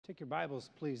Take your Bibles,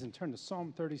 please, and turn to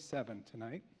Psalm 37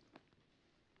 tonight.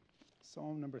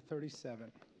 Psalm number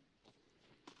 37.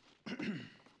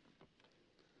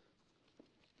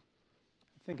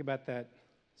 Think about that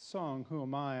song, Who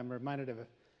Am I? I'm reminded of a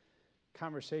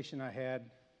conversation I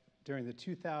had during the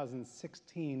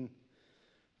 2016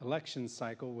 election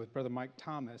cycle with Brother Mike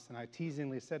Thomas, and I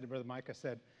teasingly said to Brother Mike, I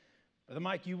said, "Brother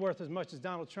Mike, you worth as much as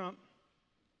Donald Trump?"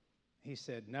 He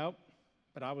said, "Nope,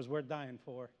 but I was worth dying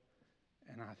for."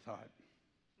 And I thought,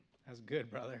 that's good,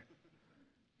 brother.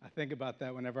 I think about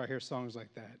that whenever I hear songs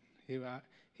like that.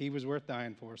 He was worth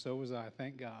dying for, so was I,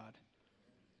 thank God.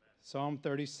 Psalm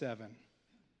 37.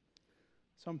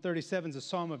 Psalm 37 is a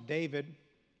psalm of David.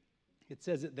 It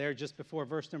says it there just before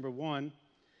verse number 1.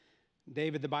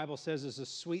 David, the Bible says, is a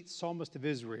sweet psalmist of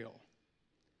Israel.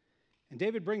 And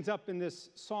David brings up in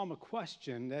this psalm a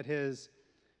question that has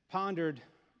pondered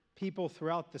people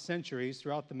throughout the centuries,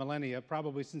 throughout the millennia,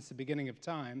 probably since the beginning of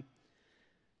time.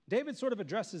 David sort of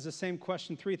addresses the same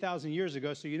question 3,000 years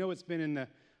ago, so you know it's been in the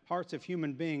hearts of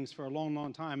human beings for a long,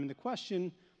 long time. And the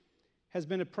question has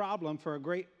been a problem for a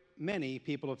great many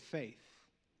people of faith.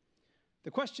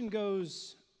 The question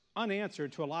goes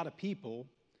unanswered to a lot of people,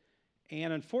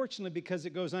 and unfortunately, because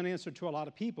it goes unanswered to a lot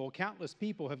of people, countless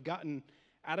people have gotten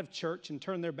out of church and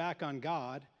turned their back on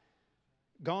God,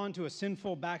 gone to a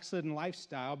sinful, backslidden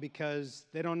lifestyle because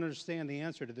they don't understand the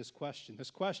answer to this question. This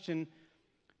question,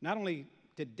 not only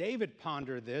did David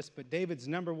ponder this, but David's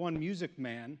number one music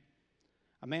man,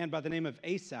 a man by the name of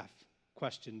Asaph,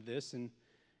 questioned this. And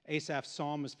Asaph's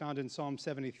psalm is found in Psalm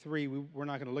 73. We're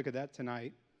not going to look at that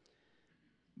tonight.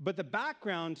 But the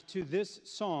background to this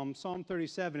psalm, Psalm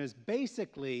 37, is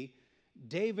basically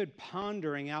David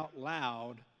pondering out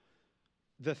loud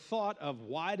the thought of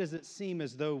why does it seem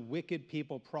as though wicked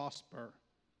people prosper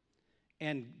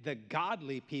and the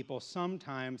godly people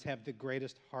sometimes have the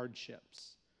greatest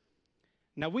hardships.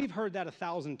 Now, we've heard that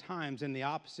 1,000 times in the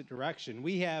opposite direction.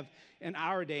 We have, in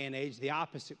our day and age, the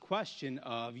opposite question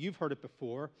of, you've heard it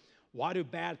before, why do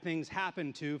bad things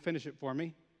happen to, finish it for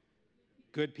me,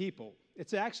 good people?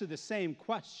 It's actually the same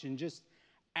question, just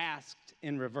asked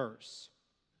in reverse.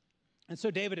 And so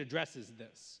David addresses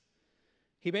this.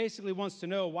 He basically wants to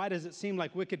know, why does it seem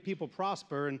like wicked people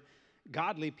prosper and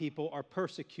godly people are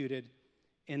persecuted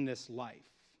in this life?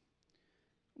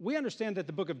 We understand that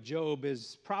the book of Job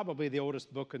is probably the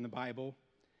oldest book in the Bible.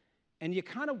 And you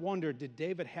kind of wonder, did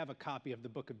David have a copy of the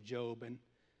book of Job and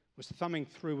was thumbing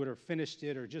through it or finished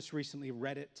it or just recently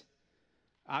read it?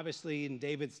 Obviously, in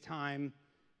David's time,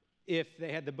 if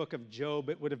they had the book of Job,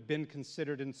 it would have been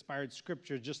considered inspired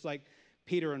scripture, just like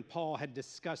Peter and Paul had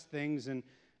discussed things, and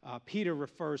Peter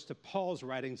refers to Paul's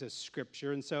writings as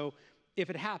scripture. And so if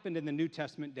it happened in the New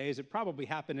Testament days, it probably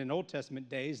happened in Old Testament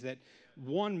days that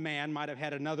one man might have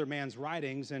had another man's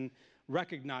writings and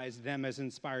recognized them as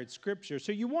inspired scripture.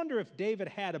 So you wonder if David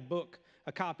had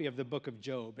a copy of the book of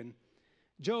Job. And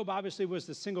Job obviously was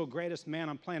the single greatest man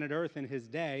on planet Earth in his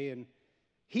day, and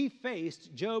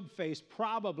Job faced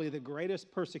probably the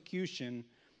greatest persecution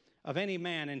of any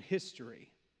man in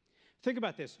history. Think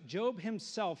about this. Job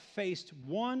himself faced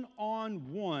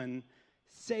one-on-one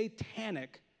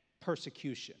satanic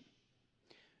persecution.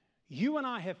 You and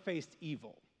I have faced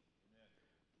evil.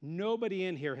 Nobody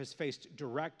in here has faced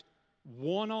direct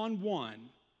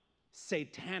one-on-one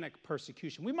satanic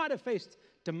persecution. We might have faced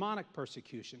demonic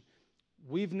persecution.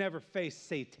 We've never faced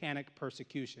satanic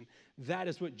persecution. That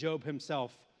is what Job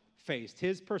himself faced.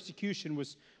 His persecution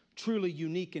was truly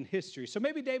unique in history. So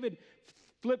maybe David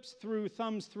flips through,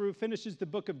 thumbs through, finishes the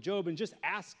book of Job and just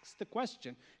asks the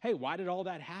question, hey, why did all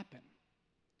that happen?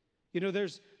 You know,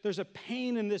 there's a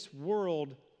pain in this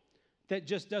world that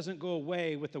just doesn't go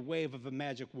away with the wave of a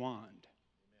magic wand.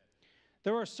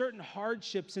 There are certain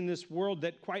hardships in this world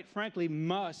that, quite frankly,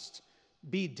 must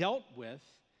be dealt with,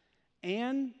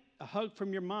 and a hug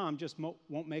from your mom just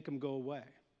won't make them go away.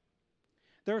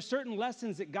 There are certain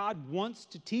lessons that God wants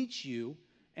to teach you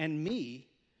and me,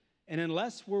 and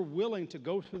unless we're willing to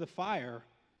go through the fire,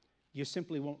 you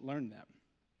simply won't learn them.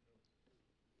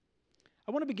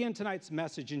 I want to begin tonight's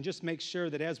message and just make sure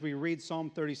that as we read Psalm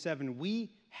 37,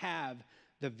 we have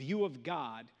the view of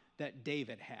God that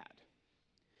David had.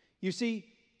 You see,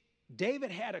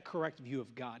 David had a correct view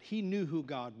of God. He knew who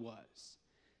God was.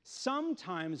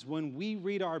 Sometimes when we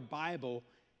read our Bible,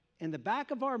 in the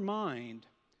back of our mind,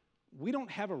 we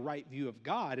don't have a right view of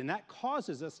God, and that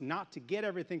causes us not to get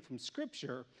everything from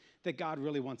Scripture that God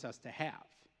really wants us to have.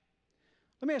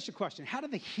 Let me ask you a question. How do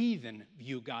the heathen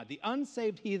view God, the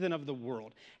unsaved heathen of the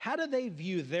world? How do they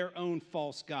view their own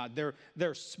false God,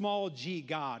 their small g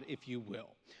God, if you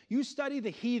will? You study the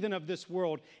heathen of this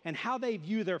world and how they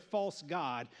view their false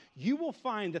god, you will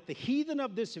find that the heathen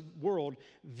of this world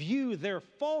view their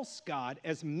false god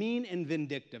as mean and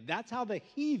vindictive. That's how the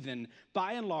heathen,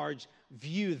 by and large,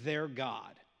 view their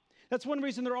God. That's one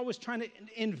reason they're always trying to,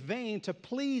 in vain, to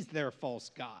please their false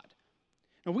god.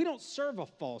 And we don't serve a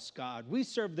false God. We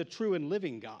serve the true and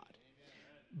living God.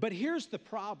 Amen. But here's the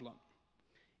problem.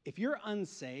 If you're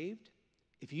unsaved,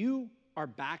 if you are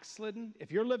backslidden,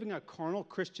 if you're living a carnal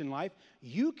Christian life,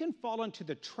 you can fall into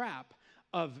the trap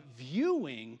of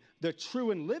viewing the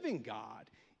true and living God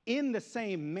in the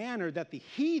same manner that the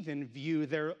heathen view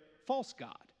their false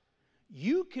god.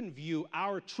 You can view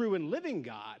our true and living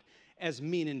God as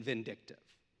mean and vindictive.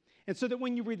 And so that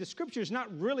when you read the scriptures,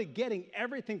 not really getting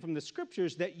everything from the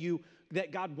scriptures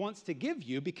that God wants to give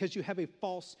you because you have a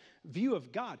false view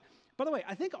of God. By the way,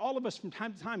 I think all of us from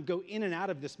time to time go in and out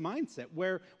of this mindset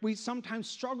where we sometimes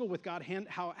struggle with God,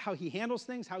 how he handles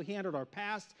things, how he handled our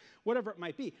past, whatever it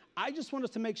might be. I just want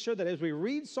us to make sure that as we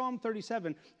read Psalm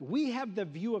 37, we have the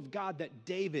view of God that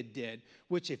David did,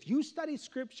 which if you study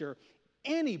scripture,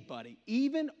 anybody,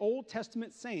 even Old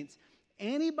Testament saints,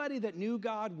 anybody that knew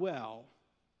God well,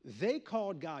 they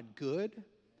called God good,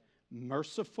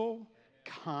 merciful,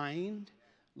 kind,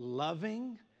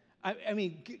 loving. I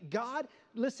mean, God,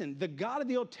 listen, the God of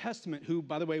the Old Testament, who,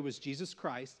 by the way, was Jesus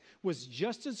Christ, was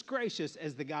just as gracious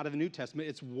as the God of the New Testament.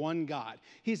 It's one God.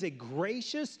 He's a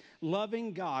gracious,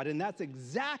 loving God, and that's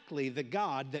exactly the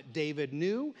God that David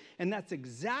knew, and that's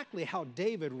exactly how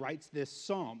David writes this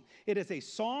psalm. It is a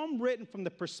psalm written from the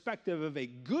perspective of a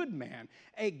good man,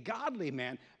 a godly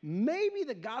man, maybe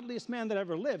the godliest man that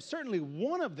ever lived, certainly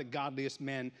one of the godliest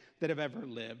men that have ever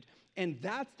lived. And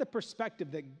that's the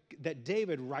perspective that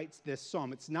David writes this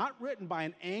psalm. It's not written by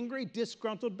an angry,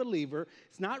 disgruntled believer.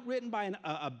 It's not written by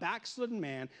a backslidden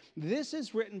man. This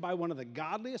is written by one of the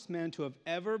godliest men to have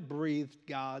ever breathed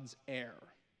God's air.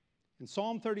 And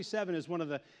Psalm 37 is one of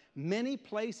the many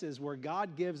places where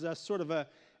God gives us sort of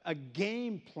a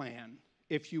game plan,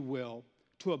 if you will,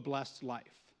 to a blessed life.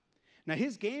 Now,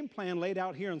 his game plan laid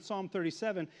out here in Psalm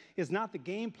 37 is not the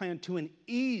game plan to an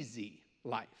easy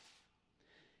life.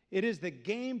 It is the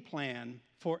game plan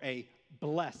for a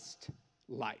blessed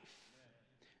life.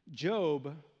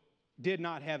 Job did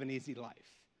not have an easy life.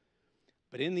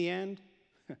 But in the end,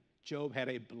 Job had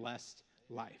a blessed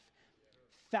life.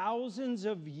 Thousands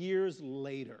of years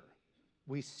later,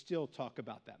 we still talk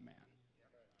about that man.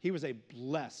 He was a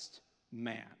blessed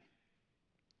man.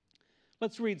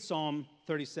 Let's read Psalm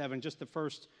 37, just the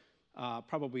first,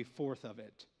 probably fourth of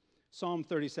it. Psalm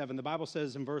 37, the Bible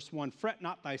says in verse 1, "Fret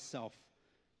not thyself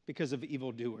because of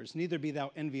evildoers, neither be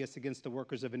thou envious against the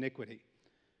workers of iniquity.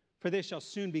 For they shall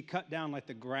soon be cut down like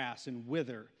the grass and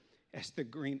wither as the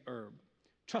green herb.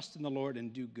 Trust in the Lord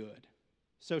and do good.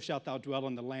 So shalt thou dwell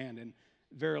in the land, and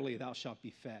verily thou shalt be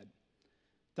fed.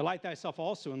 Delight thyself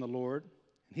also in the Lord,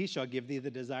 and he shall give thee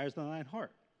the desires of thine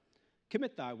heart.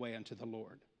 Commit thy way unto the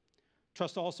Lord.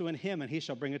 Trust also in him, and he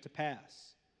shall bring it to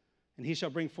pass. And he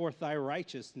shall bring forth thy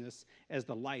righteousness as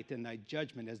the light, and thy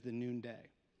judgment as the noonday.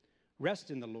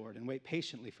 Rest in the Lord and wait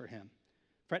patiently for him.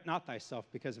 Fret not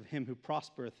thyself because of him who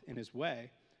prospereth in his way,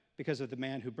 because of the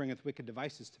man who bringeth wicked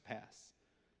devices to pass.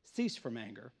 Cease from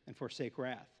anger and forsake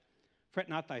wrath. Fret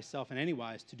not thyself in any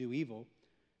wise to do evil,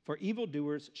 for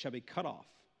evildoers shall be cut off,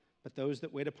 but those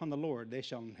that wait upon the Lord, they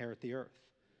shall inherit the earth.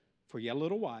 For yet a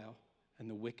little while, and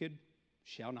the wicked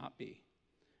shall not be.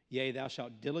 Yea, thou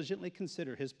shalt diligently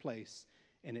consider his place,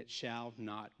 and it shall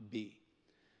not be."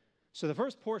 So the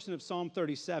first portion of Psalm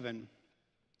 37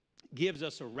 gives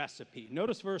us a recipe.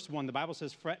 Notice verse 1. The Bible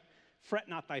says, fret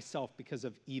not thyself because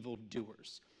of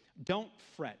evildoers. Don't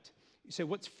fret. You say,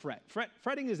 what's fret?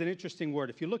 Fretting is an interesting word.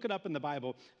 If you look it up in the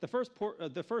Bible, the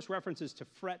first references to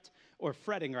fret or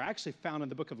fretting are actually found in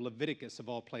the book of Leviticus, of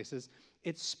all places.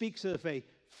 It speaks of a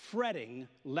fretting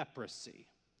leprosy.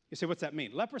 You say, what's that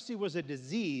mean? Leprosy was a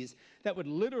disease that would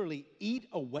literally eat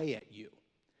away at you.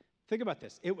 Think about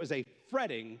this. It was a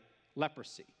fretting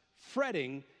leprosy.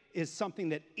 Fretting is something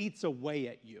that eats away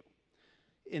at you.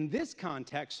 In this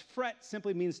context, fret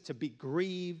simply means to be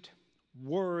grieved,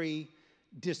 worry,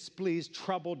 displeased,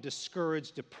 troubled,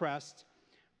 discouraged, depressed.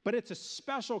 But it's a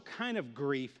special kind of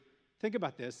grief, think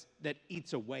about this, that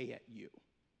eats away at you.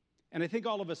 And I think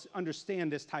all of us understand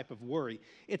this type of worry.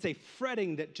 It's a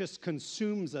fretting that just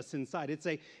consumes us inside. It's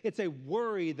a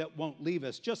worry that won't leave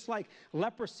us. Just like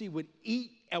leprosy would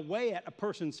eat away at a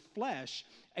person's flesh,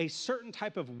 a certain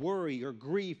type of worry or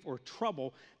grief or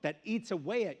trouble that eats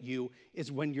away at you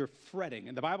is when you're fretting.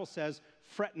 And the Bible says,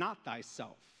 fret not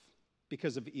thyself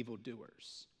because of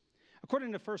evildoers.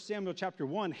 According to 1 Samuel chapter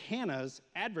 1, Hannah's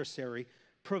adversary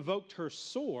provoked her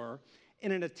sore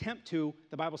in an attempt to,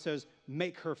 the Bible says,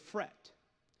 make her fret.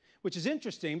 Which is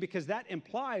interesting because that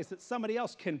implies that somebody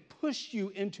else can push you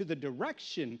into the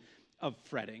direction of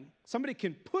fretting. Somebody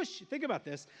can push, think about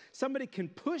this, somebody can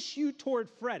push you toward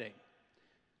fretting.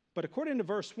 But according to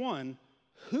verse 1,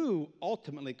 who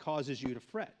ultimately causes you to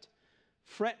fret?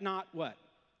 Fret not what?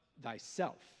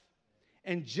 Thyself.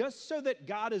 And just so that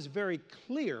God is very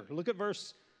clear, look at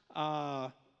verse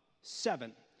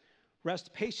 7.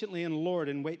 Rest patiently in the Lord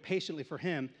and wait patiently for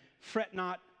him. Fret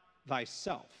not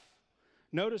thyself.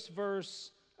 Notice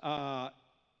verse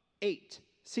 8.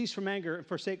 Cease from anger and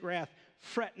forsake wrath.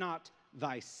 Fret not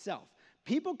thyself.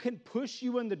 People can push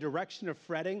you in the direction of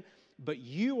fretting, but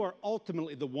you are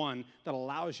ultimately the one that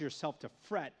allows yourself to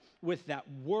fret with that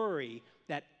worry,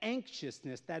 that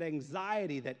anxiousness, that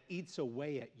anxiety that eats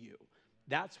away at you.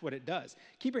 That's what it does.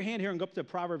 Keep your hand here and go up to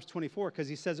Proverbs 24 because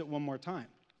he says it one more time.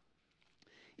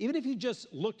 Even if you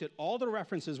just looked at all the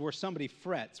references where somebody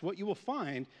frets, what you will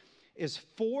find is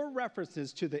 4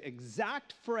 references to the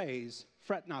exact phrase,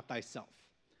 fret not thyself.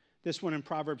 This one in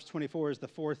Proverbs 24 is the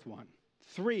 4th one.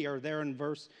 3 are there in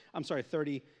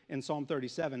 30 in Psalm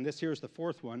 37. This here is the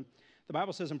 4th one. The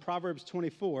Bible says in Proverbs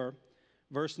 24,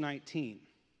 verse 19,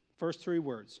 first 3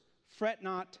 words, fret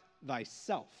not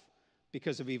thyself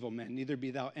because of evil men, neither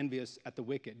be thou envious at the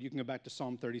wicked. You can go back to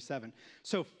Psalm 37.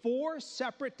 So 4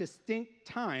 separate, distinct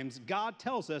times God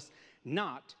tells us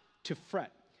not to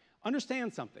fret.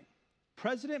 Understand something.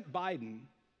 President Biden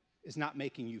is not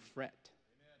making you fret.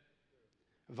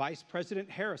 Amen. Vice President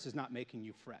Harris is not making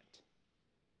you fret.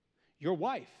 Your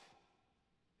wife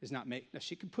is not making, now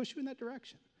she can push you in that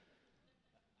direction.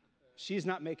 She's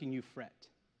not making you fret.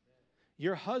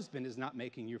 Your husband is not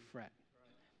making you fret.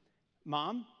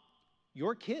 Mom,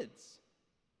 your kids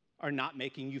are not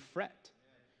making you fret.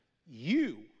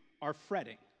 You are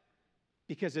fretting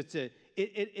because it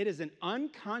is an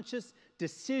unconscious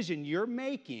decision you're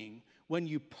making when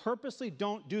you purposely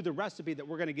don't do the recipe that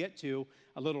we're going to get to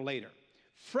a little later.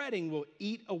 Fretting will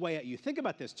eat away at you. Think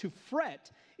about this. To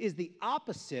fret is the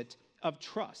opposite of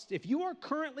trust. If you are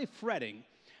currently fretting,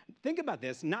 think about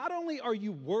this. Not only are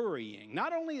you worrying,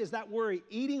 not only is that worry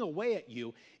eating away at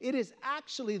you, it is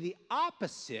actually the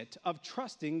opposite of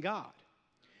trusting God.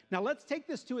 Now, let's take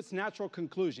this to its natural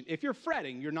conclusion. If you're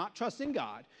fretting, you're not trusting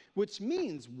God, which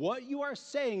means what you are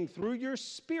saying through your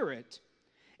spirit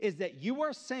is that you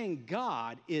are saying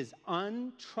God is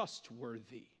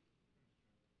untrustworthy.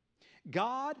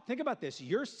 God, think about this.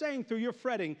 You're saying through your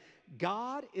fretting,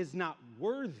 God is not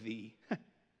worthy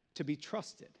to be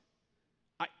trusted.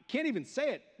 I can't even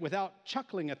say it without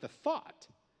chuckling at the thought.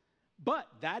 But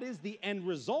that is the end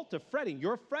result of fretting.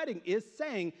 Your fretting is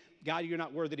saying, God, you're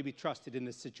not worthy to be trusted in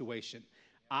this situation.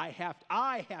 I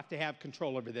have to have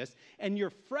control over this. And your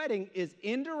fretting is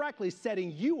indirectly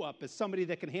setting you up as somebody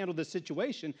that can handle the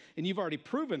situation. And you've already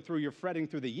proven through your fretting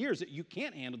through the years that you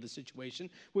can't handle the situation,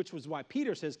 which was why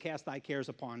Peter says, cast thy cares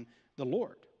upon the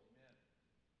Lord. Amen.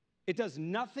 It does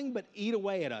nothing but eat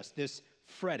away at us, this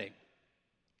fretting.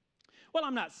 Well,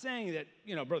 I'm not saying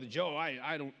that, Brother Joe,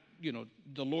 I don't,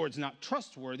 the Lord's not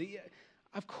trustworthy.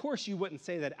 Of course you wouldn't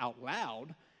say that out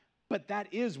loud, but that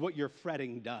is what your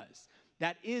fretting does.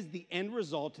 That is the end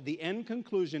result, the end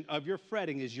conclusion of your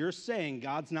fretting is you're saying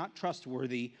God's not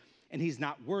trustworthy and he's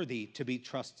not worthy to be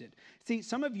trusted. See,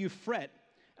 some of you fret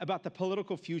about the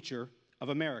political future of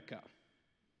America.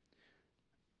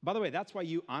 By the way, that's why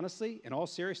you honestly, in all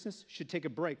seriousness, should take a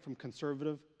break from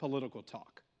conservative political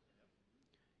talk.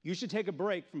 You should take a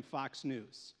break from Fox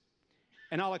News.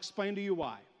 And I'll explain to you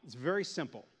why. It's very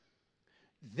simple.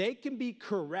 They can be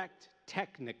correct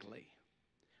technically,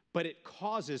 but it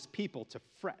causes people to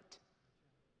fret.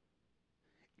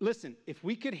 Listen, if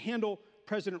we could handle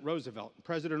President Roosevelt and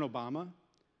President Obama,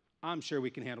 I'm sure we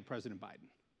can handle President Biden.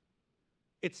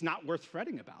 It's not worth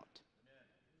fretting about.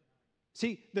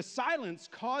 See, the silence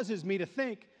causes me to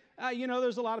think,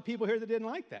 there's a lot of people here that didn't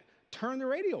like that. Turn the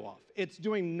radio off. It's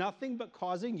doing nothing but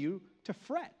causing you to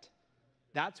fret.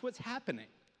 That's what's happening.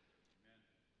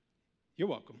 You're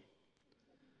welcome.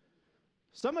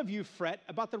 Some of you fret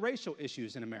about the racial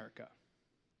issues in America,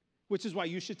 which is why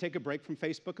you should take a break from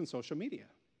Facebook and social media.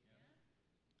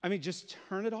 I mean, just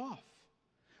turn it off.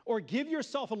 Or give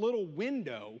yourself a little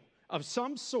window of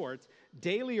some sort,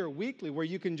 daily or weekly, where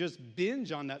you can just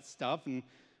binge on that stuff and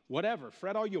whatever,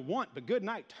 fret all you want, but good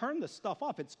night. Turn the stuff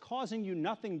off. It's causing you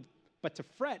nothing but to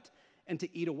fret and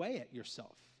to eat away at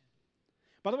yourself.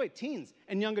 By the way, teens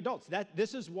and young adults,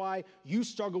 this is why you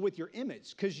struggle with your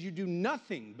image, because you do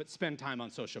nothing but spend time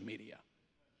on social media.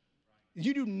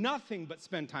 You do nothing but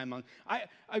spend time on.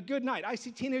 A good night. I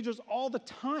see teenagers all the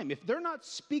time. If they're not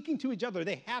speaking to each other,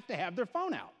 they have to have their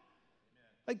phone out.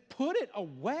 Like, put it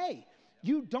away.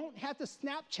 You don't have to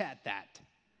Snapchat that.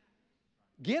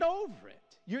 Get over it.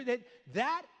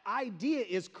 That idea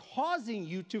is causing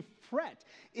you to fret.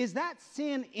 Is that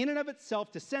sin in and of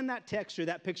itself to send that text or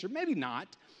that picture? Maybe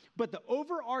not. But the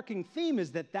overarching theme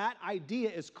is that idea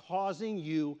is causing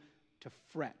you to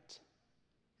fret.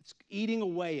 It's eating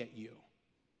away at you.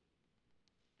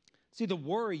 See, the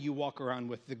worry you walk around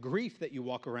with, the grief that you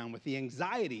walk around with, the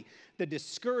anxiety, the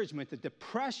discouragement, the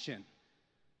depression,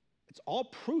 it's all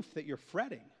proof that you're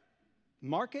fretting.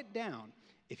 Mark it down.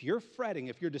 If you're fretting,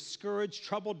 if you're discouraged,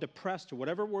 troubled, depressed, or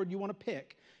whatever word you want to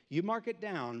pick, you mark it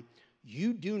down.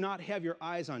 You do not have your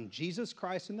eyes on Jesus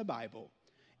Christ in the Bible.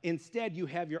 Instead, you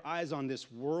have your eyes on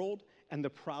this world and the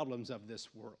problems of this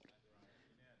world.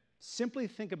 Simply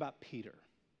think about Peter.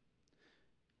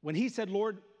 When he said,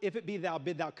 Lord, if it be thou,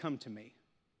 bid thou come to me.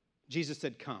 Jesus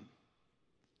said, come.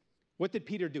 What did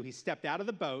Peter do? He stepped out of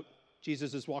the boat.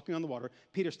 Jesus is walking on the water.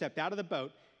 Peter stepped out of the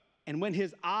boat. And when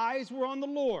his eyes were on the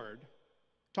Lord,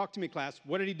 talk to me, class,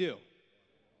 what did he do?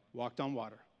 Walked on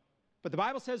water. But the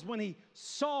Bible says when he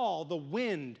saw the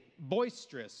wind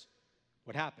boisterous,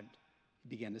 what happened? He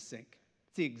began to sink.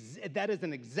 See, that is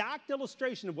an exact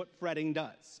illustration of what fretting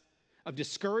does. Of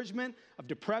discouragement, of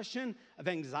depression, of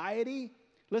anxiety.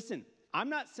 Listen, I'm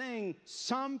not saying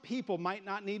some people might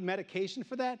not need medication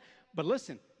for that, but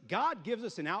listen, God gives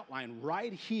us an outline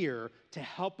right here to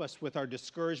help us with our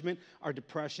discouragement, our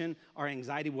depression, our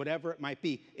anxiety, whatever it might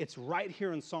be. It's right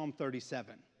here in Psalm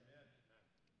 37.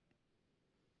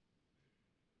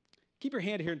 Keep your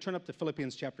hand here and turn up to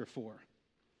Philippians chapter 4.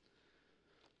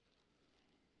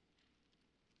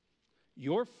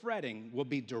 Your fretting will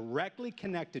be directly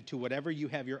connected to whatever you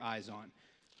have your eyes on.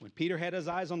 When Peter had his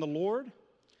eyes on the Lord,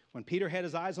 when Peter had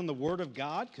his eyes on the Word of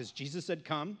God, because Jesus said,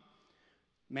 come,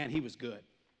 man, he was good.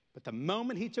 But the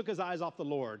moment he took his eyes off the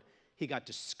Lord, he got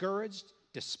discouraged,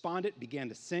 despondent, began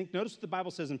to sink. Notice what the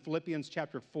Bible says in Philippians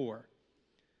chapter 4.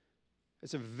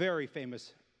 It's a very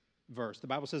famous verse. The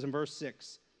Bible says in verse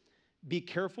 6, be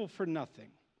careful for nothing,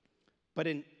 but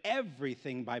in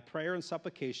everything by prayer and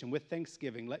supplication with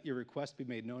thanksgiving, let your requests be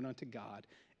made known unto God,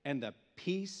 and the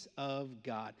peace of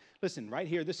God. Listen, right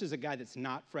here, this is a guy that's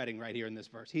not fretting right here in this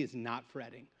verse. He is not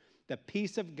fretting. The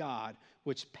peace of God,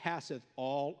 which passeth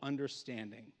all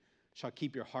understanding, shall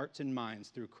keep your hearts and minds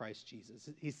through Christ Jesus.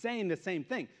 He's saying the same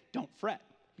thing. Don't fret.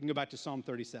 You can go back to Psalm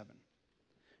 37.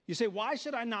 You say, why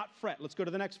should I not fret? Let's go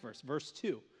to the next verse, verse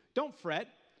 2. Don't fret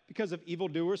because of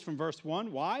evildoers from verse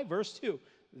 1. Why? Verse 2.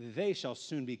 They shall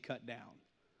soon be cut down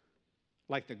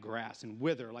like the grass and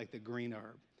wither like the green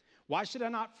herb. Why should I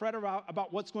not fret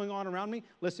about what's going on around me?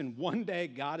 Listen, one day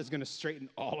God is going to straighten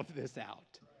all of this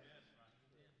out.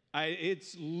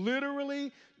 It's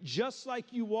literally just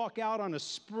like you walk out on a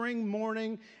spring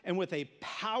morning and with a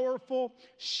powerful,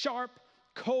 sharp,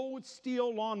 cold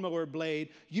steel lawnmower blade,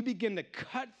 you begin to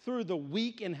cut through the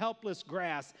weak and helpless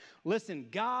grass. Listen,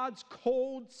 God's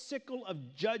cold sickle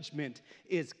of judgment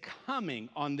is coming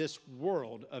on this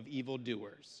world of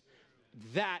evildoers.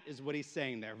 That is what he's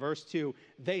saying there. Verse 2,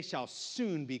 they shall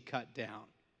soon be cut down.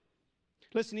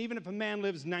 Listen, even if a man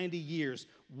lives 90 years,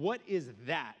 what is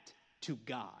that to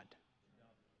God?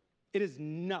 It is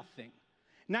nothing.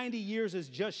 90 years is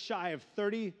just shy of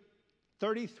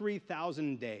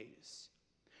 33,000 days.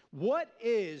 What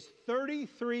is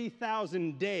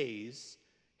 33,000 days,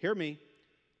 hear me,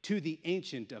 to the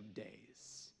Ancient of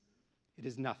Days? It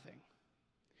is nothing.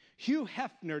 Hugh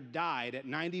Hefner died at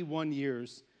 91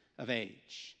 years of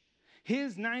age.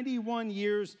 His 91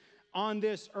 years on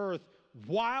this earth,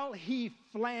 while he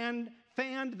fanned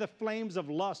the flames of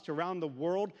lust around the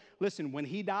world, listen, when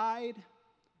he died,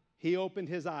 he opened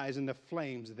his eyes in the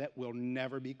flames that will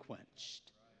never be quenched.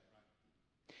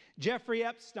 Jeffrey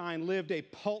Epstein lived a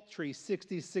paltry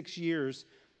 66 years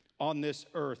on this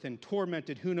earth and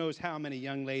tormented who knows how many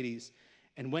young ladies.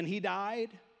 And when he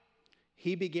died,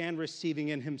 he began receiving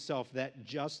in himself that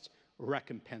just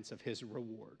recompense of his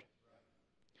reward.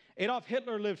 Adolf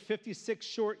Hitler lived 56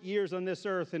 short years on this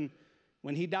earth, and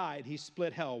when he died, he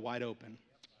split hell wide open.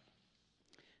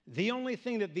 The only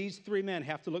thing that these three men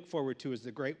have to look forward to is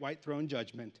the great white throne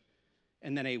judgment,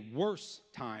 and then a worse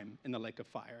time in the lake of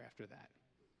fire after that.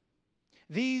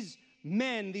 These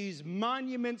men, these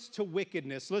monuments to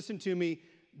wickedness, listen to me,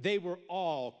 they were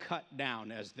all cut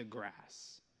down as the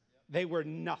grass. They were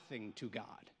nothing to God.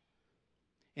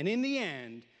 And in the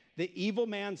end, the evil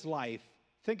man's life,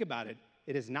 think about it,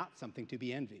 it is not something to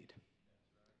be envied.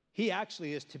 He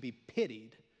actually is to be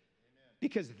pitied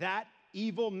because that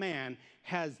evil man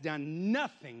has done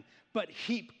nothing but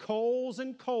heap coals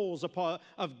and coals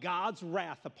of God's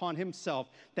wrath upon himself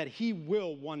that he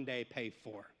will one day pay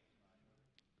for.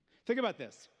 Think about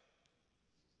this.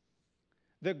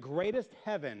 The greatest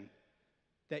heaven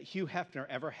that Hugh Hefner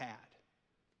ever had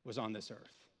was on this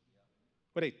earth.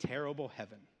 What a terrible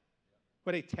heaven.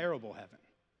 What a terrible heaven.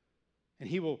 And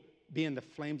he will be in the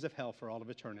flames of hell for all of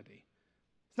eternity.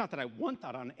 It's not that I want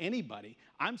that on anybody.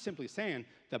 I'm simply saying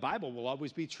the Bible will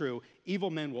always be true. Evil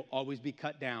men will always be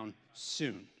cut down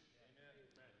soon.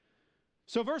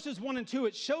 So verses 1 and 2,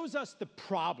 it shows us the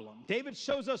problem. David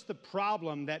shows us the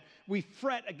problem that we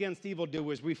fret against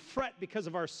evildoers. We fret because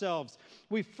of ourselves.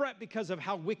 We fret because of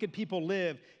how wicked people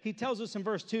live. He tells us in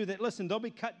verse 2 that, listen, they'll be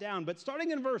cut down. But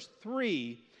starting in verse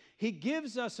 3, he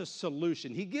gives us a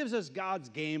solution. He gives us God's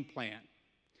game plan.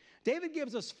 David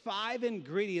gives us 5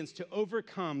 ingredients to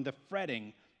overcome the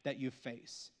fretting that you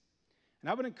face.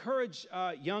 And I would encourage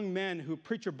young men who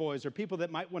preacher boys or people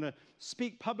that might want to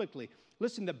speak publicly.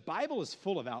 Listen, the Bible is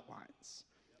full of outlines.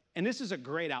 And this is a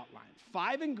great outline.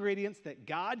 5 ingredients that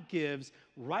God gives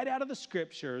right out of the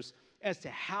scriptures as to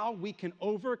how we can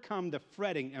overcome the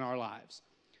fretting in our lives.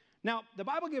 Now, the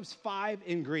Bible gives 5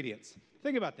 ingredients.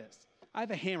 Think about this. I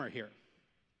have a hammer here.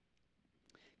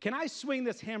 Can I swing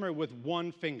this hammer with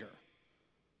 1 finger?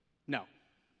 No.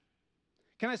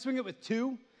 Can I swing it with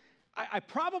 2? I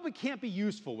probably can't be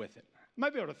useful with it. I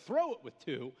might be able to throw it with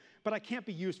 2, but I can't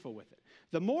be useful with it.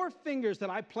 The more fingers that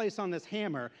I place on this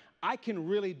hammer, I can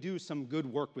really do some good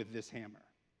work with this hammer.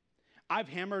 I've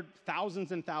hammered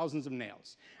thousands and thousands of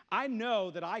nails. I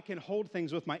know that I can hold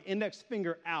things with my index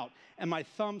finger out and my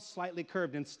thumb slightly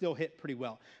curved and still hit pretty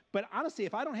well. But honestly,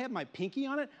 if I don't have my pinky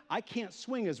on it, I can't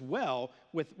swing as well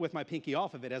with my pinky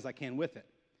off of it as I can with it.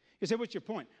 You say, what's your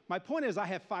point? My point is I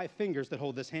have 5 fingers that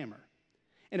hold this hammer.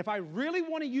 And if I really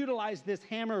want to utilize this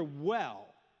hammer well,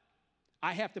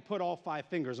 I have to put all 5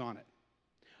 fingers on it.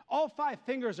 All 5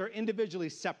 fingers are individually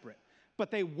separate,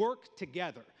 but they work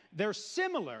together. They're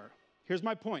similar. Here's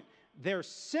my point. They're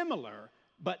similar,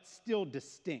 but still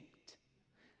distinct.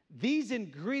 These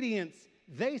ingredients,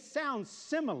 they sound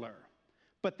similar,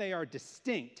 but they are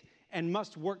distinct and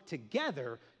must work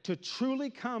together to truly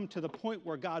come to the point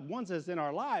where God wants us in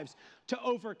our lives to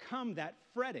overcome that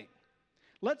fretting.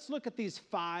 Let's look at these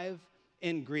 5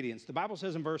 ingredients. The Bible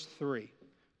says in verse 3,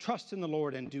 trust in the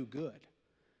Lord and do good.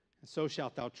 And so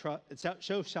shalt thou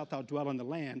dwell in the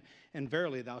land, and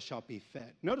verily thou shalt be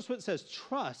fed. Notice what it says,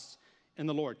 trust in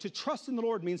the Lord. To trust in the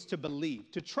Lord means to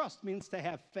believe. To trust means to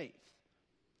have faith.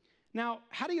 Now,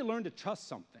 how do you learn to trust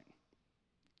something?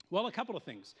 Well, a couple of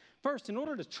things. First, in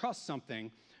order to trust something,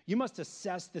 you must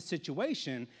assess the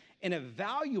situation and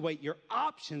evaluate your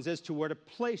options as to where to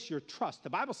place your trust. The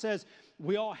Bible says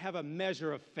we all have a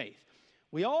measure of faith.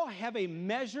 We all have a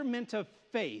measurement of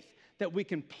faith that we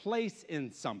can place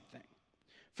in something.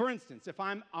 For instance, if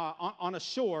I'm on a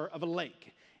shore of a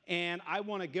lake and I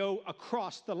want to go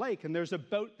across the lake and there's a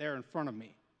boat there in front of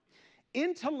me,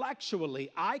 intellectually,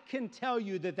 I can tell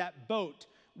you that that boat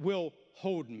will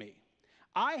hold me.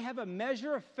 I have a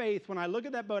measure of faith when I look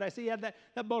at that boat. I say, yeah,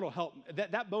 that boat will help.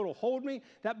 That boat will hold me.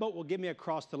 That boat will get me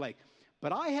across the lake.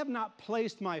 But I have not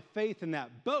placed my faith in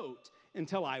that boat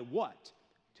until I what?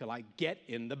 Till I get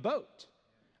in the boat.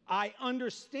 I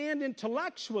understand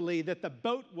intellectually that the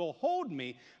boat will hold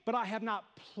me, but I have not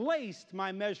placed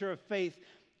my measure of faith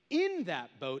in that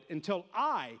boat until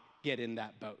I get in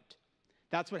that boat.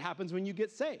 That's what happens when you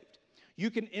get saved. You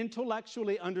can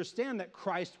intellectually understand that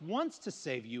Christ wants to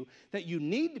save you, that you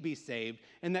need to be saved,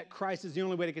 and that Christ is the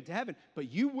only way to get to heaven.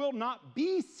 But you will not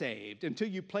be saved until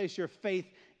you place your faith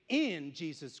in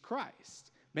Jesus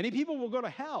Christ. Many people will go to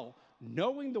hell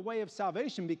knowing the way of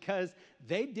salvation because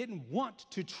they didn't want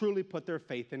to truly put their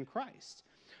faith in Christ.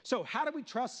 So how do we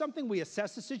trust something? We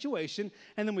assess the situation,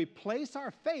 and then we place our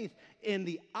faith in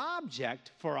the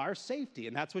object for our safety.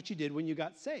 And that's what you did when you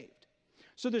got saved.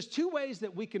 So there's 2 ways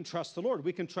that we can trust the Lord.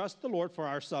 We can trust the Lord for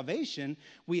our salvation.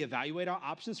 We evaluate our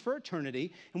options for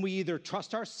eternity, and we either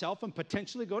trust ourselves and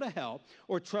potentially go to hell,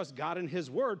 or trust God and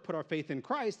His Word, put our faith in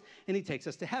Christ, and He takes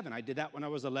us to heaven. I did that when I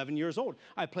was 11 years old.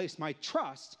 I placed my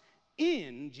trust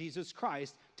in Jesus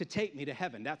Christ to take me to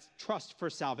heaven. That's trust for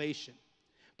salvation.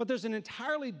 But there's an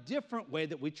entirely different way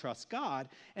that we trust God,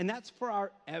 and that's for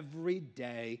our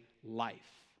everyday life.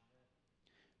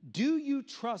 Do you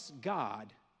trust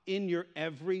God in your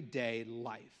everyday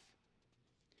life?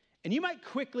 And you might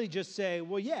quickly just say,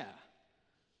 well, yeah.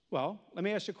 Well, let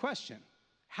me ask you a question.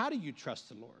 How do you trust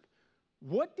the Lord?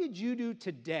 What did you do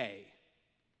today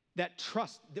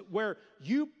where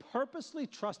you purposely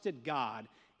trusted God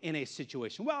in a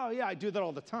situation? Well, yeah, I do that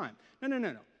all the time.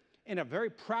 No. in a very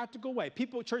practical way.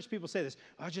 Church people say this,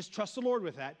 "I just trust the Lord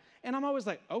with that." And I'm always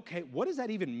like, okay, what does that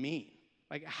even mean?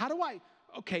 Like,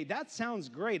 okay, that sounds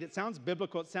great. It sounds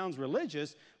biblical. It sounds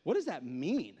religious. What does that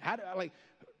mean? How do I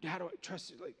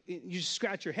trust? Like, you just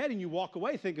scratch your head and you walk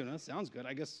away thinking, that sounds good.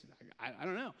 I guess, I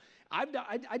don't know.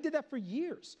 I did that for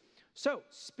years. So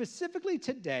specifically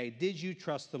today, did you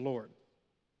trust the Lord?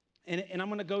 And I'm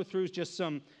going to go through just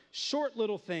some short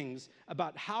little things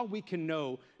about how we can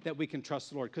know that we can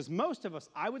trust the Lord. Because most of us,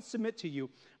 I would submit to you,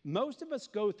 most of us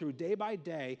go through day by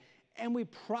day, and we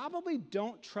probably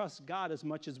don't trust God as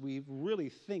much as we really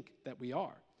think that we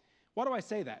are. Why do I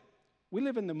say that? We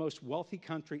live in the most wealthy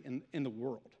country in the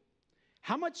world.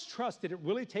 How much trust did it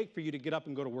really take for you to get up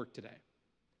and go to work today?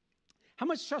 How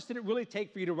much trust did it really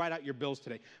take for you to write out your bills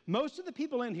today? Most of the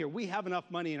people in here, we have enough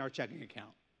money in our checking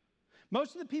account.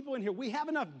 Most of the people in here, we have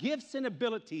enough gifts and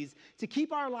abilities to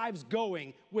keep our lives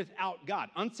going without God.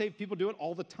 Unsaved people do it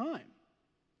all the time.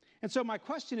 And so my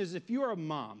question is, if you're a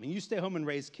mom and you stay home and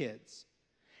raise kids,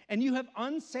 and you have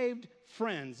unsaved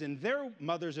friends and their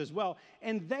mothers as well,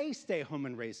 and they stay home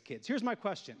and raise kids, here's my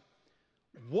question.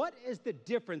 What is the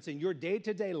difference in your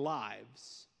day-to-day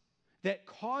lives that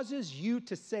causes you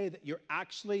to say that you're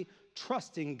actually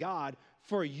trusting God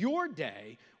for your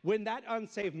day when that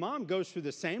unsaved mom goes through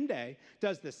the same day,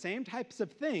 does the same types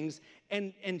of things,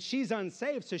 and she's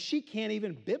unsaved, so she can't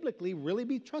even biblically really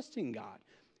be trusting God?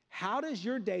 How does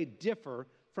your day differ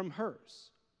from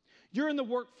hers? You're in the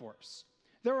workforce.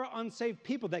 There are unsaved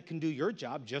people that can do your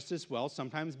job just as well,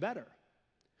 sometimes better.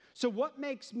 So what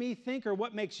makes me think, or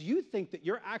what makes you think, that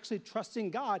you're actually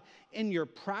trusting God in your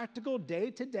practical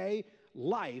day-to-day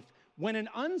life when an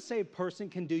unsaved person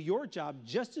can do your job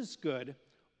just as good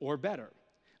or better?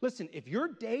 Listen, if your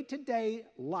day-to-day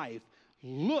life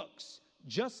looks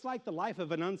just like the life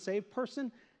of an unsaved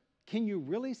person, can you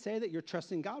really say that you're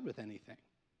trusting God with anything?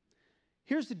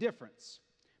 Here's the difference.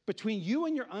 Between you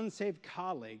and your unsaved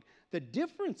colleague, the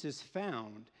difference is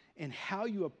found in how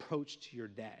you approached your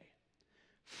day.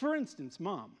 For instance,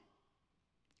 mom,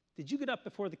 did you get up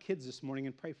before the kids this morning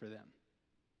and pray for them?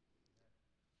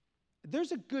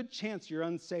 There's a good chance your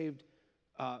unsaved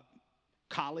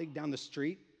colleague down the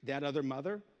street, that other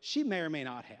mother, she may or may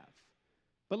not have.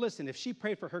 But listen, if she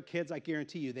prayed for her kids, I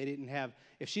guarantee you they didn't have,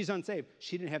 if she's unsaved,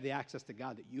 she didn't have the access to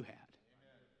God that you had.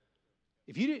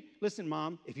 If you didn't, listen,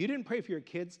 mom, if you didn't pray for your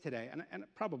kids today, and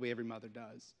probably every mother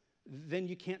does, then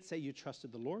you can't say you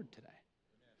trusted the Lord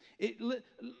today.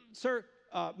 Sir,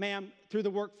 ma'am, through the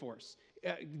workforce,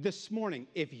 this morning,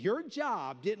 if your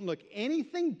job didn't look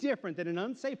anything different than an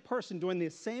unsaved person doing the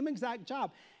same exact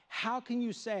job, how can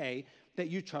you say that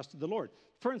you trusted the Lord?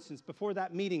 For instance, before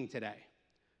that meeting today,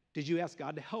 did you ask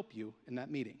God to help you in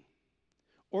that meeting?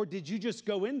 Or did you just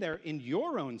go in there in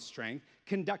your own strength,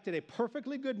 conducted a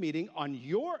perfectly good meeting on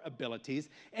your abilities,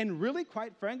 and really,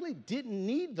 quite frankly, didn't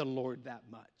need the Lord that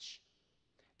much?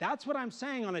 That's what I'm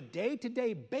saying. On a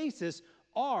day-to-day basis,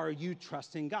 are you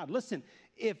trusting God? Listen,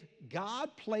 if God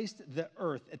placed the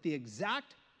earth at the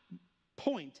exact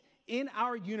point in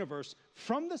our universe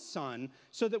from the sun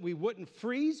so that we wouldn't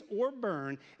freeze or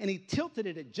burn, and he tilted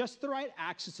it at just the right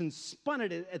axis and spun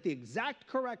it at the exact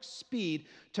correct speed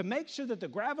to make sure that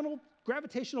the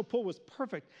gravitational pull was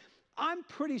perfect, I'm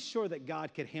pretty sure that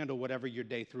God could handle whatever your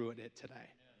day threw at it today.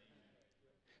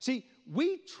 See,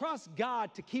 we trust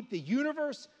God to keep the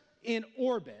universe in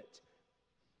orbit,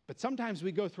 but sometimes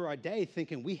we go through our day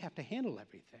thinking we have to handle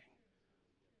everything.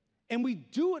 And we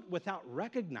do it without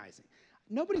recognizing.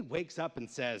 Nobody wakes up and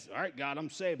says, all right, God, I'm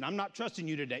saved, and I'm not trusting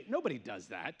you today. Nobody does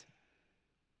that.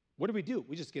 What do?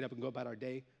 We just get up and go about our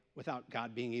day without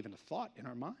God being even a thought in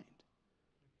our mind.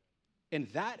 And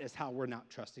that is how we're not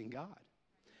trusting God.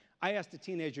 I asked a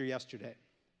teenager yesterday.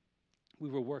 We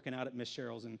were working out at Miss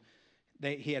Cheryl's, and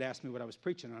he had asked me what I was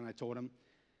preaching on, and I told him,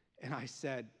 and I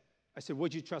said,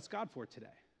 what'd you trust God for today?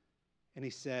 And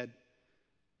he said,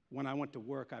 when I went to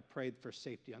work, I prayed for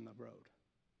safety on the road.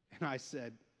 And I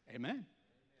said, amen.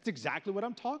 That's exactly what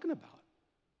I'm talking about.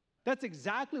 That's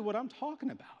exactly what I'm talking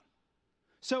about.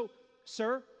 So,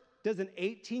 sir, does an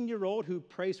 18-year-old who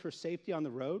prays for safety on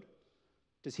the road,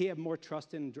 does he have more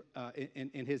trust in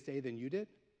his day than you did?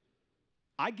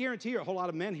 I guarantee you a whole lot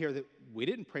of men here that we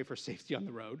didn't pray for safety on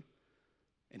the road,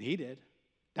 and he did.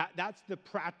 That's the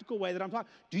practical way that I'm talking.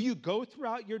 Do you go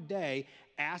throughout your day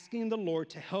asking the Lord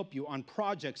to help you on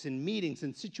projects and meetings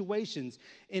and situations,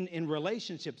 in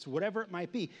relationships, whatever it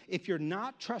might be, if you're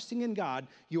not trusting in God,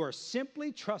 you are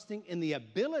simply trusting in the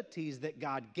abilities that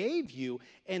God gave you,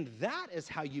 and that is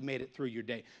how you made it through your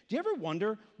day. Do you ever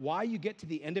wonder why you get to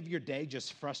the end of your day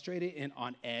just frustrated and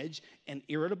on edge and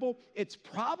irritable? It's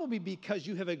probably because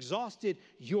you have exhausted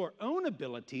your own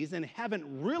abilities and haven't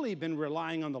really been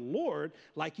relying on the Lord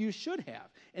like you should have.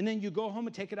 And then you go home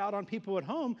and take it out on people at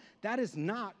home. That is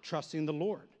not trusting the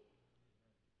Lord.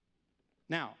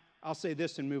 Now, I'll say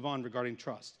this and move on regarding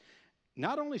trust.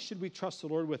 Not only should we trust the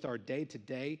Lord with our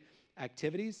day-to-day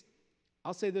activities,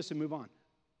 I'll say this and move on.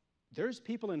 There's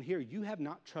people in here, you have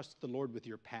not trusted the Lord with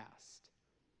your past.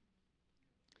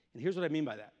 And here's what I mean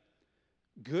by that.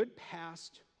 Good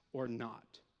past or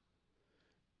not,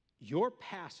 your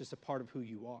past is a part of who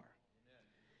you are.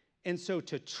 And so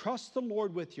to trust the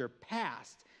Lord with your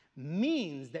past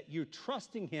means that you're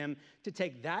trusting him to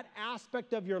take that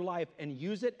aspect of your life and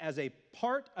use it as a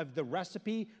part of the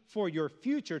recipe for your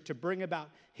future to bring about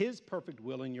his perfect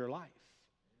will in your life.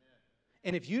 Amen.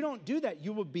 And if you don't do that,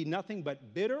 you will be nothing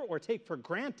but bitter or take for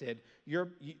granted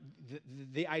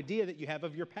the idea that you have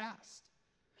of your past.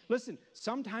 Listen,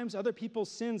 sometimes other people's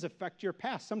sins affect your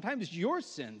past. Sometimes your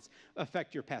sins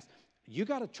affect your past. You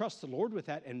got to trust the Lord with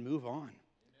that and move on.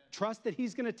 Trust that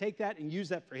he's going to take that and use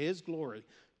that for his glory.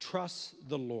 Trust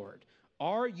the Lord.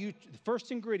 The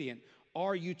first ingredient,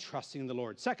 are you trusting the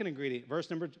Lord? Second ingredient, verse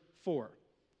number 4.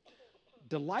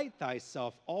 Delight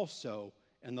thyself also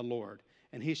in the Lord,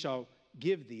 and he shall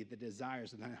give thee the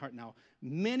desires of thine heart. Now,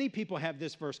 many people have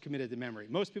this verse committed to memory.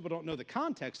 Most people don't know the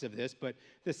context of this, but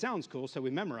this sounds cool, so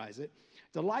we memorize it.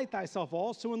 Delight thyself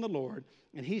also in the Lord,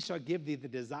 and he shall give thee the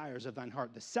desires of thine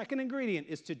heart. The second ingredient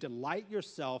is to delight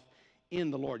yourself in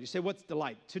the Lord. You say, what's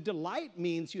delight? To delight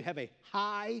means you have a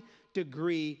high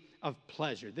degree of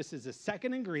pleasure. This is the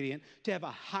second ingredient. To have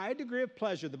a high degree of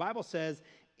pleasure, the Bible says,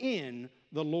 in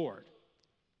the Lord.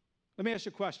 Let me ask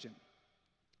you a question.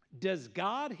 Does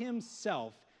God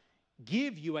himself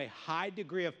give you a high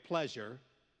degree of pleasure?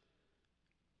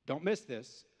 Don't miss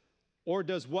this. Or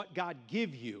does what God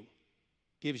gives you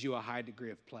a high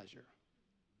degree of pleasure?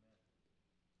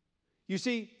 You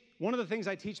see, one of the things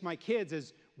I teach my kids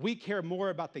is we care more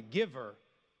about the giver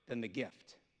than the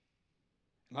gift.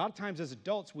 A lot of times as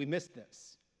adults, we miss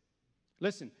this.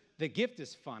 Listen, the gift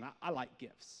is fun. I like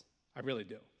gifts. I really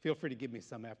do. Feel free to give me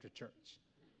some after church.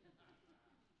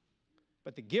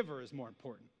 But the giver is more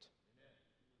important.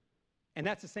 And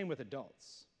that's the same with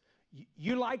adults.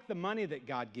 You like the money that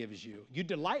God gives you. You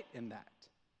delight in that.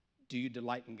 Do you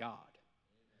delight in God?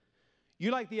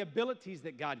 You like the abilities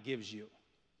that God gives you.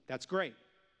 That's great.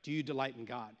 Do you delight in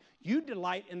God? You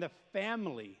delight in the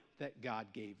family that God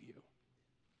gave you.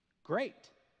 Great.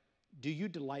 Do you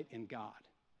delight in God?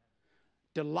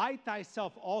 Delight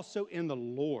thyself also in the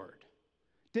Lord.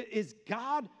 Is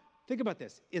God, think about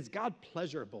this, is God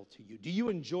pleasurable to you? Do you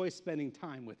enjoy spending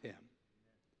time with him?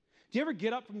 Do you ever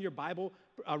get up from your Bible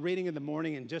reading in the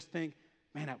morning and just think,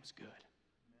 man, that was good?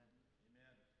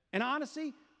 And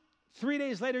honestly, 3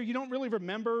 days later, you don't really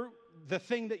remember the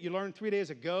thing that you learned 3 days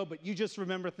ago, but you just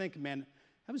remember thinking, man,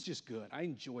 that was just good. I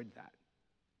enjoyed that.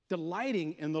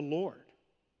 Delighting in the Lord.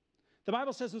 The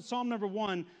Bible says in Psalm number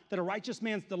 1 that a righteous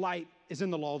man's delight is in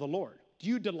the law of the Lord. Do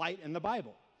you delight in the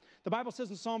Bible? The Bible says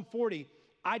in Psalm 40,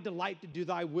 I delight to do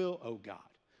thy will, O God.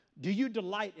 Do you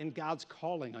delight in God's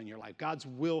calling on your life, God's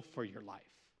will for your life?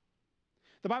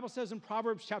 The Bible says in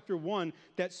Proverbs chapter 1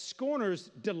 that scorners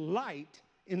delight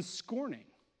in scorning.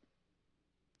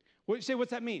 You say,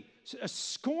 what's that mean? A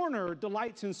scorner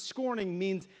delights in scorning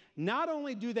means not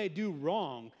only do they do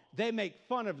wrong, they make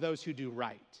fun of those who do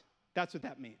right. That's what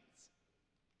that means.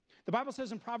 The Bible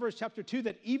says in Proverbs chapter 2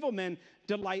 that evil men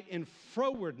delight in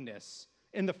frowardness,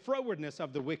 in the frowardness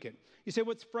of the wicked. You say,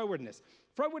 what's frowardness?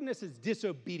 Frowardness is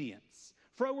disobedience.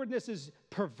 Frowardness is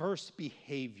perverse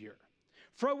behavior.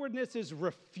 Frowardness is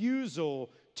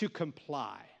refusal to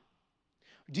comply.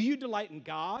 Do you delight in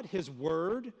God, his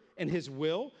word, and his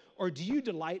will, or do you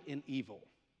delight in evil?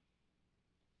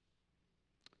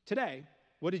 Today,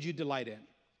 what did you delight in?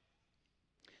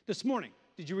 This morning,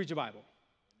 did you read your Bible?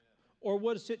 Or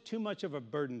was it too much of a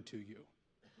burden to you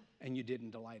and you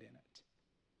didn't delight in it?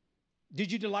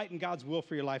 Did you delight in God's will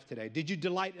for your life today? Did you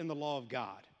delight in the law of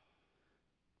God?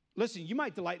 Listen, you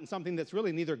might delight in something that's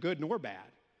really neither good nor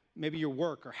bad. Maybe your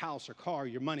work or house or car,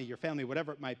 your money, your family,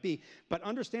 whatever it might be. But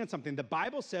understand something. The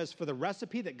Bible says for the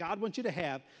recipe that God wants you to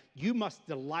have, you must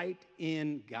delight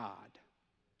in God.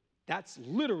 That's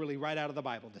literally right out of the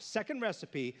Bible. The second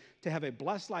recipe to have a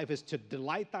blessed life is to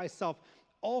delight thyself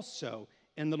also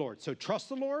in the Lord. So trust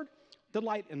the Lord,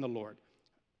 delight in the Lord.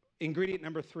 ingredient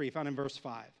number 3, found in verse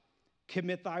 5.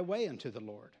 Commit thy way unto the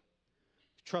Lord.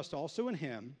 Trust also in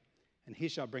him, and he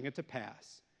shall bring it to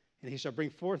pass. And he shall bring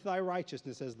forth thy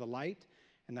righteousness as the light,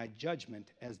 and thy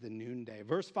judgment as the noonday.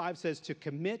 Verse 5 says, to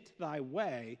commit thy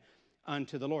way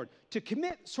unto the Lord. To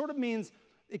commit sort of means,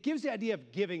 it gives the idea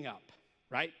of giving up,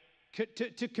 right?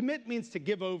 To commit means to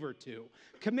give over to.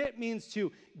 Commit means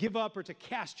to give up or to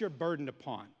cast your burden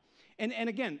upon. And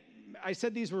again, I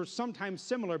said these were sometimes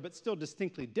similar, but still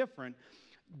distinctly different.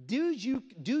 Do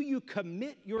you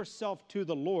commit yourself to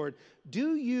the Lord?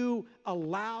 Do you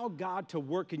allow God to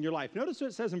work in your life? Notice what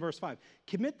it says in verse 5.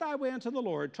 Commit thy way unto the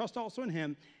Lord, trust also in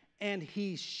him, and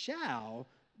he shall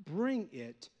bring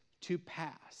it to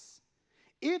pass.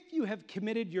 If you have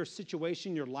committed your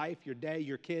situation, your life, your day,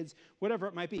 your kids, whatever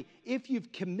it might be, if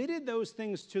you've committed those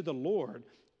things to the Lord,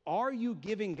 are you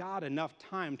giving God enough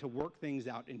time to work things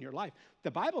out in your life? The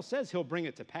Bible says he'll bring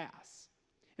it to pass.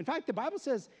 In fact, the Bible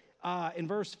says in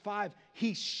verse 5,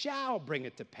 he shall bring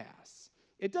it to pass.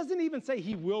 It doesn't even say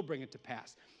he will bring it to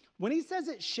pass. When he says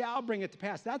it shall bring it to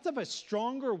pass, that's of a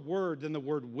stronger word than the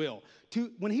word will.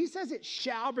 When he says it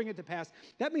shall bring it to pass,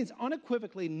 that means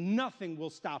unequivocally nothing will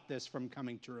stop this from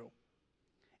coming true.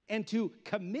 And to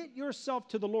commit yourself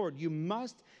to the Lord, you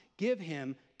must give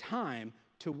him time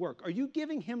to work. Are you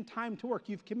giving him time to work?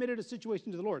 You've committed a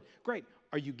situation to the Lord. Great.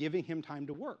 Are you giving him time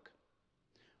to work?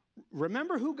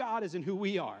 Remember who God is and who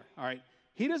we are, all right?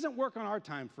 He doesn't work on our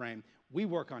time frame. We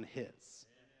work on his.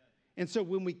 And so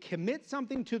when we commit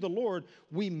something to the Lord,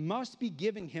 we must be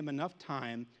giving him enough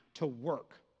time to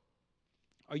work.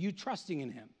 Are you trusting in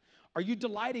him? Are you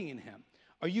delighting in him?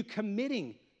 Are you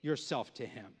committing yourself to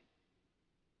him?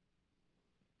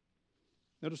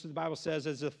 Notice what the Bible says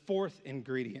as a fourth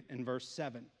ingredient in verse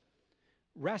 7.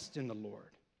 Rest in the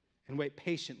Lord and wait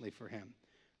patiently for him.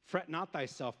 Fret not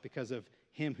thyself because of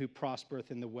him who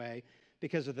prospereth in the way,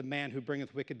 because of the man who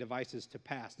bringeth wicked devices to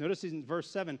pass. Notice in verse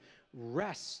 7,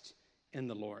 rest in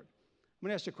the Lord. I'm going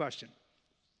to ask you a question.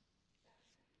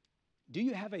 Do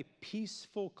you have a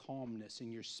peaceful calmness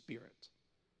in your spirit?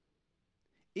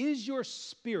 Is your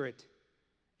spirit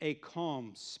a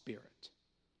calm spirit?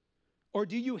 Or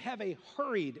do you have a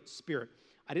hurried spirit?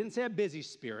 I didn't say a busy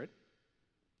spirit.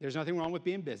 There's nothing wrong with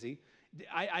being busy.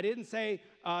 I didn't say,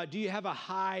 do you have a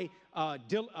high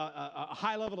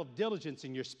level of diligence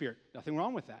in your spirit? Nothing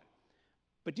wrong with that.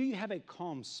 But do you have a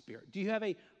calm spirit? Do you have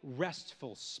a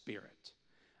restful spirit?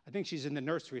 I think she's in the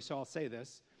nursery, so I'll say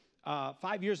this.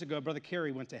 5 years ago, Brother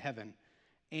Kerry went to heaven,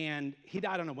 and he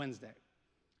died on a Wednesday.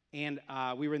 And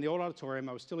we were in the old auditorium.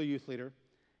 I was still a youth leader.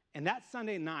 And that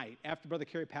Sunday night, after Brother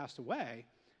Kerry passed away,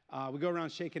 we go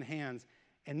around shaking hands,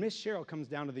 and Miss Cheryl comes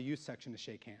down to the youth section to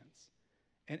shake hands.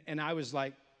 And I was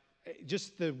like,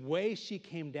 just the way she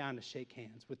came down to shake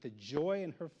hands with the joy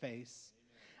in her face.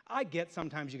 I get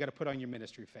sometimes you got to put on your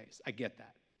ministry face. I get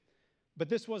that. But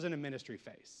this wasn't a ministry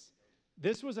face.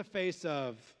 This was a face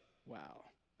of, wow,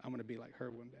 I'm going to be like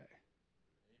her one day.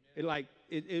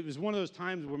 It was one of those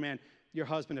times where, man, your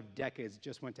husband of decades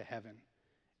just went to heaven.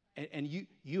 And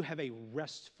you have a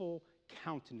restful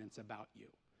countenance about you.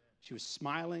 She was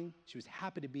smiling. She was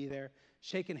happy to be there,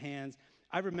 shaking hands.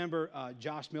 I remember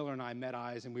Josh Miller and I met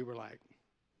eyes, and we were like,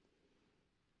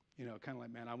 kind of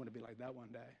like, man, I want to be like that one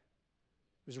day.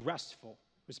 It was restful.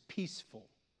 It was peaceful.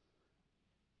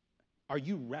 Are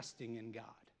you resting in God?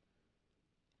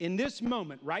 In this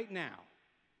moment, right now,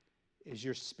 is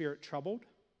your spirit troubled,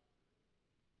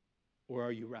 or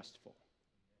are you restful?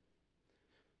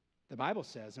 The Bible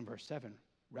says in verse 7,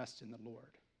 rest in the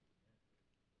Lord.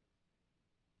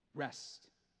 Rest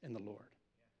in the Lord.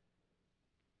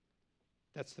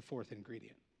 That's the fourth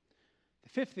ingredient. The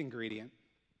fifth ingredient,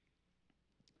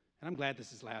 and I'm glad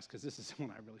this is last because this is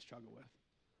one I really struggle with.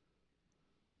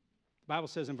 The Bible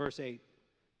says in verse 8,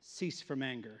 cease from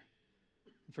anger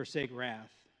and forsake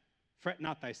wrath. Fret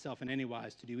not thyself in any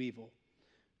wise to do evil.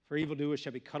 For evildoers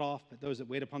shall be cut off, but those that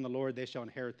wait upon the Lord, they shall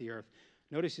inherit the earth.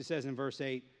 Notice he says in verse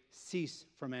 8, cease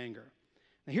from anger.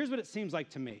 Now here's what it seems like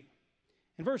to me.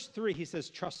 In verse 3, he says,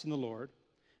 trust in the Lord.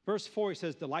 Verse 4, he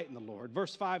says, delight in the Lord.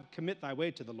 Verse 5, commit thy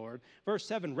way to the Lord. Verse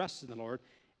 7, rest in the Lord.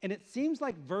 And it seems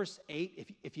like verse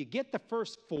 8, if you get the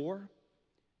first 4,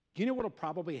 do you know what will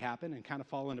probably happen and kind of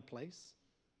fall into place?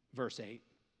 Verse 8,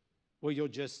 well, you'll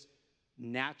just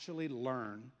naturally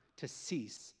learn to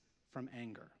cease from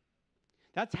anger.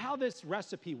 That's how this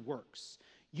recipe works.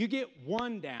 You get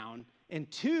 1 down, and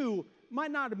 2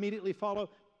 might not immediately follow,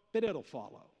 but it'll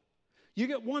follow. You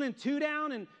get 1 and 2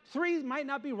 down, and 3 might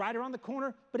not be right around the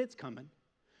corner, but it's coming.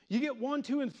 You get 1,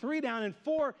 2, and 3 down, and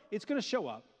 4, it's going to show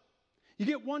up. You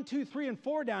get 1, 2, 3, and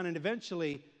 4 down, and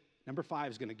eventually, number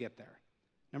 5 is going to get there.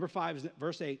 Number 5 is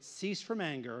verse 8, cease from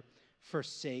anger,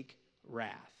 forsake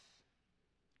wrath.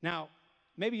 Now,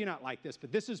 maybe you're not like this,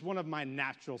 but this is one of my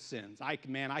natural sins. I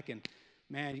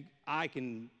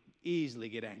can easily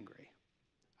get angry.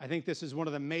 I think this is one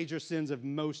of the major sins of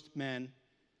most men.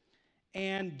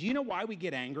 And do you know why we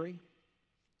get angry?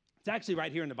 It's actually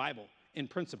right here in the Bible, in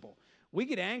principle. We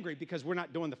get angry because we're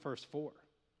not doing the first 4. Amen.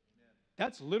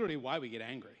 That's literally why we get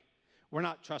angry. We're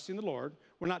not trusting the Lord.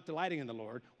 We're not delighting in the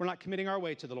Lord. We're not committing our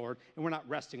way to the Lord, and we're not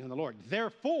resting in the Lord.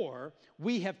 Therefore,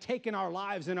 we have taken our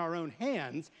lives in our own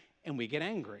hands, and we get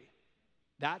angry.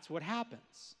 That's what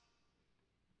happens.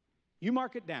 You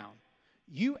mark it down.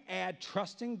 You add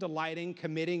trusting, delighting,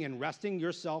 committing, and resting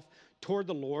yourself toward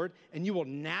the Lord, and you will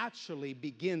naturally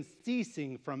begin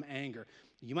ceasing from anger.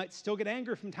 You might still get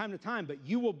angry from time to time, but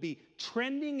you will be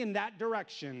trending in that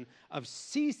direction of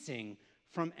ceasing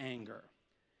from anger.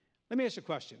 Let me ask you a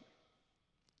question.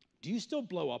 Do you still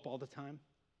blow up all the time?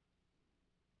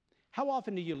 How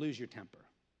often do you lose your temper?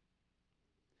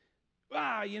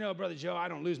 Brother Joe, I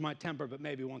don't lose my temper, but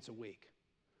maybe once a week.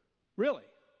 Really?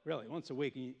 Really? Once a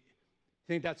week? You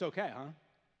think that's okay, huh?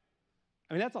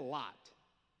 I mean, that's a lot.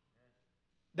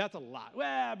 That's a lot.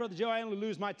 Well, Brother Joe, I only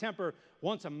lose my temper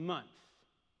once a month.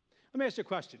 Let me ask you a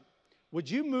question. Would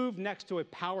you move next to a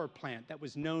power plant that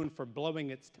was known for blowing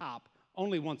its top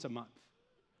only once a month?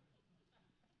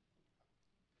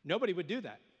 Nobody would do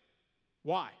that.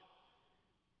 Why?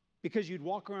 Because you'd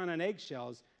walk around on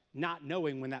eggshells not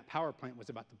knowing when that power plant was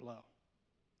about to blow.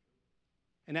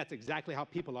 And that's exactly how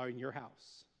people are in your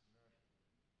house.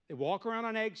 They walk around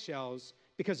on eggshells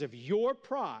because of your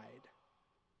pride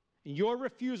and your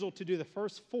refusal to do the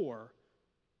first 4.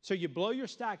 So you blow your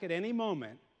stack at any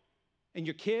moment, and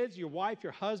your kids, your wife,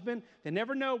 your husband, they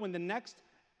never know when the next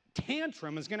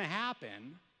tantrum is going to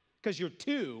happen because you're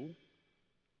 2.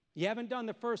 You haven't done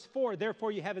the first 4,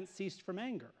 therefore you haven't ceased from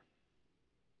anger.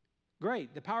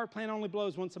 Great, the power plant only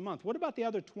blows once a month. What about the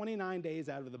other 29 days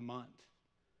out of the month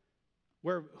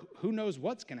where who knows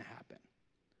what's going to happen?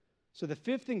 So the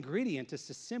 5th ingredient is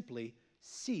to simply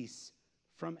cease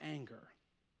from anger.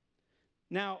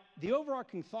 Now, the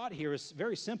overarching thought here is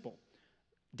very simple.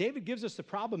 David gives us the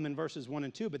problem in verses 1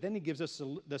 and 2, but then he gives us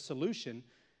the solution.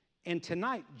 And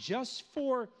tonight, just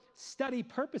for study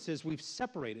purposes, we've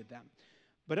separated them.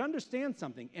 But understand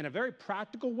something, in a very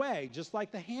practical way, just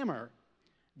like the hammer,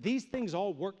 these things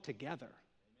all work together.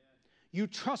 Amen. You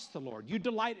trust the Lord. You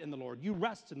delight in the Lord. You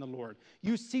rest in the Lord.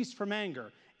 You cease from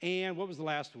anger. And what was the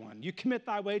last one? You commit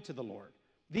thy way to the Lord.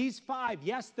 These 5,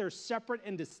 yes, they're separate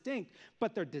and distinct,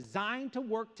 but they're designed to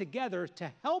work together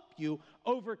to help you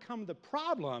overcome the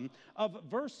problem of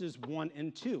verses 1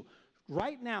 and 2.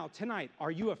 Right now, tonight,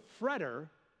 are you a fretter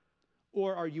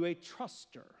or are you a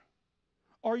truster?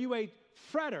 Are you a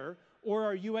fretter or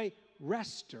are you a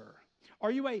rester?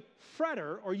 Are you a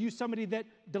fretter or are you somebody that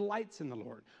delights in the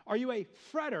Lord? Are you a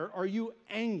fretter or are you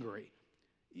angry?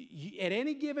 At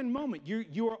any given moment,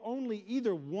 you are only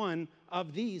either one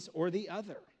of these or the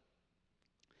other.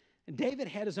 And David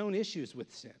had his own issues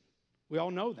with sin. We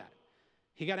all know that.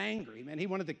 He got angry, man. He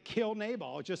wanted to kill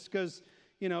Nabal just because,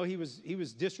 he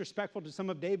was disrespectful to some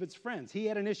of David's friends. He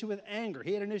had an issue with anger.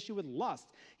 He had an issue with lust.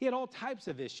 He had all types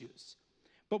of issues.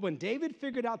 But when David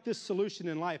figured out this solution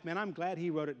in life, man, I'm glad he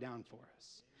wrote it down for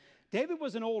us. David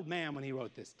was an old man when he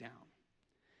wrote this down.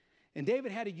 And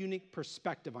David had a unique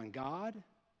perspective on God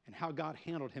and how God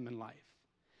handled him in life.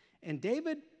 And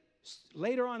David,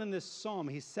 later on in this psalm,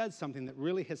 he said something that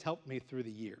really has helped me through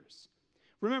the years.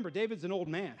 Remember, David's an old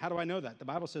man. How do I know that? The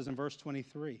Bible says in verse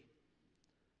 23,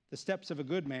 the steps of a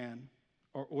good man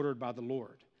are ordered by the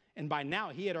Lord. And by now,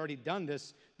 he had already done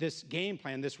this game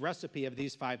plan, this recipe of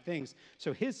these 5 things.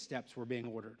 So his steps were being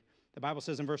ordered. The Bible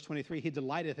says in verse 23, he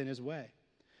delighteth in his way.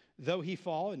 Though he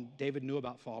fall, and David knew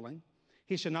about falling,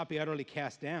 he shall not be utterly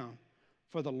cast down,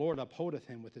 for the Lord upholdeth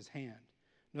him with his hand.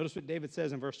 Notice what David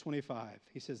says in verse 25.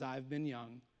 He says, I've been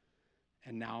young,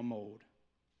 and now I'm old.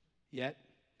 Yet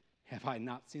have I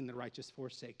not seen the righteous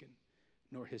forsaken,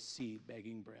 nor his seed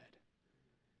begging bread.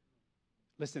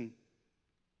 Listen,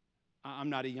 I'm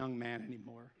not a young man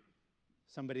anymore.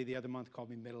 Somebody the other month called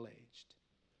me middle-aged.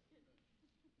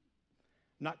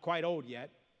 I'm not quite old yet,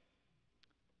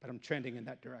 but I'm trending in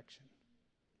that direction.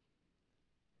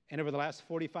 And over the last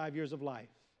 45 years of life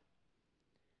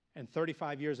and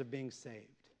 35 years of being saved,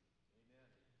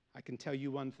 amen, I can tell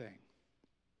you one thing.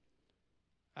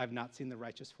 I've not seen the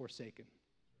righteous forsaken,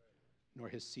 nor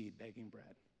his seed begging bread.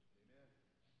 Amen.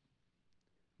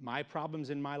 My problems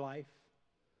in my life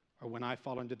are when I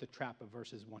fall into the trap of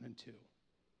verses 1 and 2.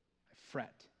 I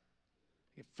fret,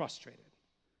 I get frustrated,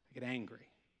 I get angry,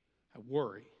 I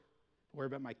worry, worry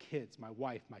about my kids, my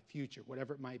wife, my future,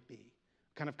 whatever it might be.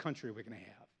 What kind of country we're going to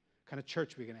have, what kind of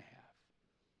church we're going to have.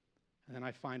 And then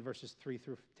I find verses 3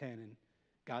 through 10, and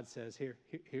God says,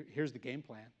 here's the game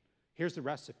plan. Here's the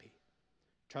recipe.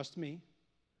 Trust me,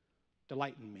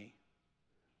 delight in me,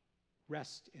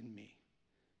 rest in me,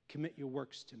 commit your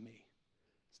works to me,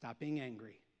 stop being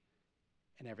angry,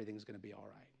 and everything's going to be all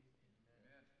right.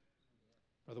 Amen.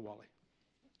 Brother Wally.